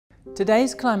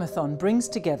Today's Climathon brings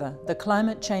together the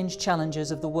climate change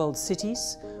challenges of the world's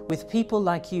cities with people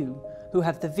like you who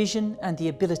have the vision and the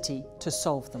ability to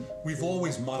solve them. We've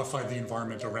always modified the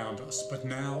environment around us, but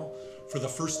now, for the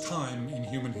first time in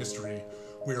human history,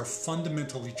 we are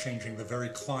fundamentally changing the very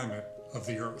climate of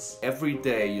the Earth. Every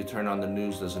day you turn on the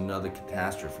news, there's another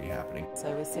catastrophe happening. So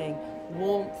we're seeing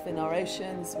warmth in our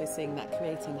oceans, we're seeing that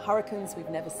creating hurricanes we've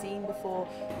never seen before.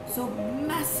 So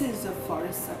masses of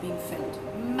forests are being felled,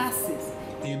 masses.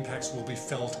 The impacts will be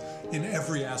felt in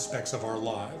every aspect of our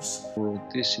lives.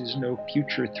 This is no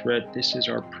future threat, this is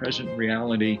our present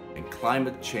reality. And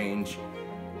climate change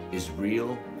is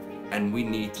real, and we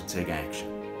need to take action.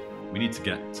 We need to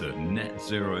get to net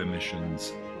zero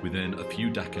emissions within a few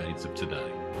decades of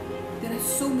today. There are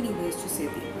so many ways to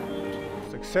save the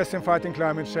environment. Success in fighting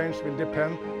climate change will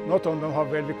depend not only on how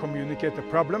well we communicate the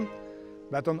problem,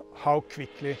 but on how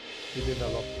quickly we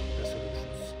develop the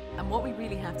solutions. And what we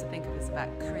really have to think of is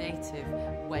about creative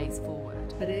ways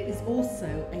forward. But it is also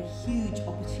a huge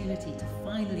opportunity to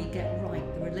finally get right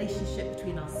the relationship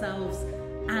between ourselves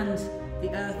and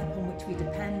the earth upon which we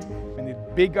depend. We need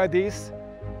big ideas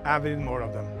and we need more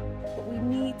of them. But we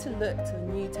need to look to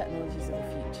the new technologies of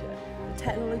the future, the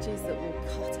technologies that will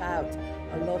cut out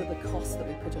a lot of the costs that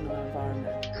we put on our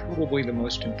environment. Probably the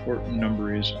most important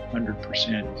number is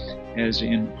 100%, as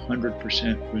in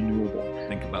 100% renewable.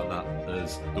 Think about that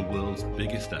as the world's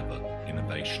biggest ever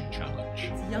innovation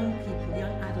challenge. It's young people,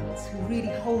 young adults who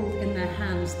really hold in their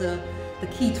hands the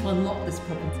key to unlock this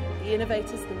problem. The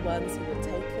innovators are the ones who will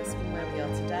take us from where we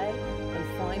are today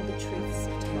and find the truths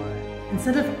of tomorrow.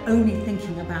 Instead of only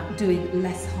thinking about doing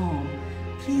less harm,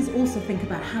 please also think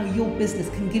about how your business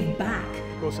can give back.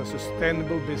 Because a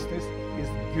sustainable business is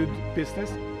good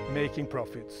business making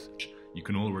profits. You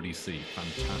can already see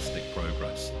fantastic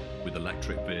progress with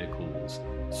electric vehicles,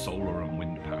 solar and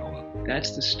wind power.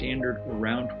 That's the standard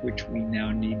around which we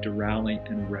now need to rally,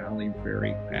 and rally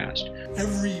very fast.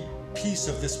 Every piece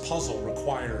of this puzzle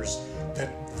requires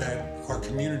that our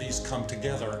communities come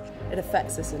together. It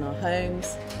affects us in our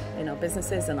homes, in our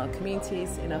businesses, in our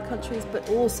communities, in our countries, but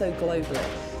also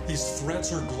globally. These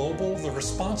threats are global, the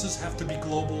responses have to be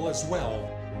global as well.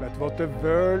 But what the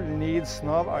world needs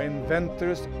now are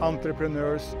inventors,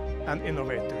 entrepreneurs and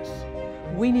innovators.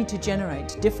 We need to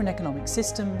generate different economic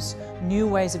systems, new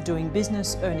ways of doing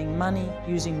business, earning money,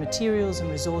 using materials and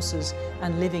resources,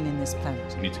 and living in this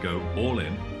planet. We need to go all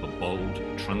in for bold,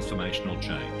 transformational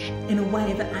change. In a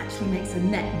way that actually makes a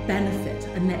net benefit,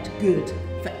 a net good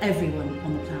for everyone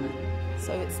on the planet.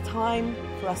 So it's time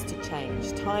for us to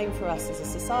change, time for us as a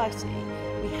society.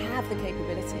 We have the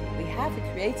capability, we have the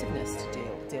creativeness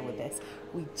to deal with this.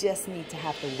 We just need to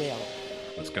have the will.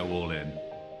 Let's go all in.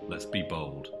 Let's be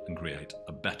bold and create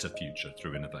a better future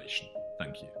through innovation.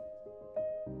 Thank you.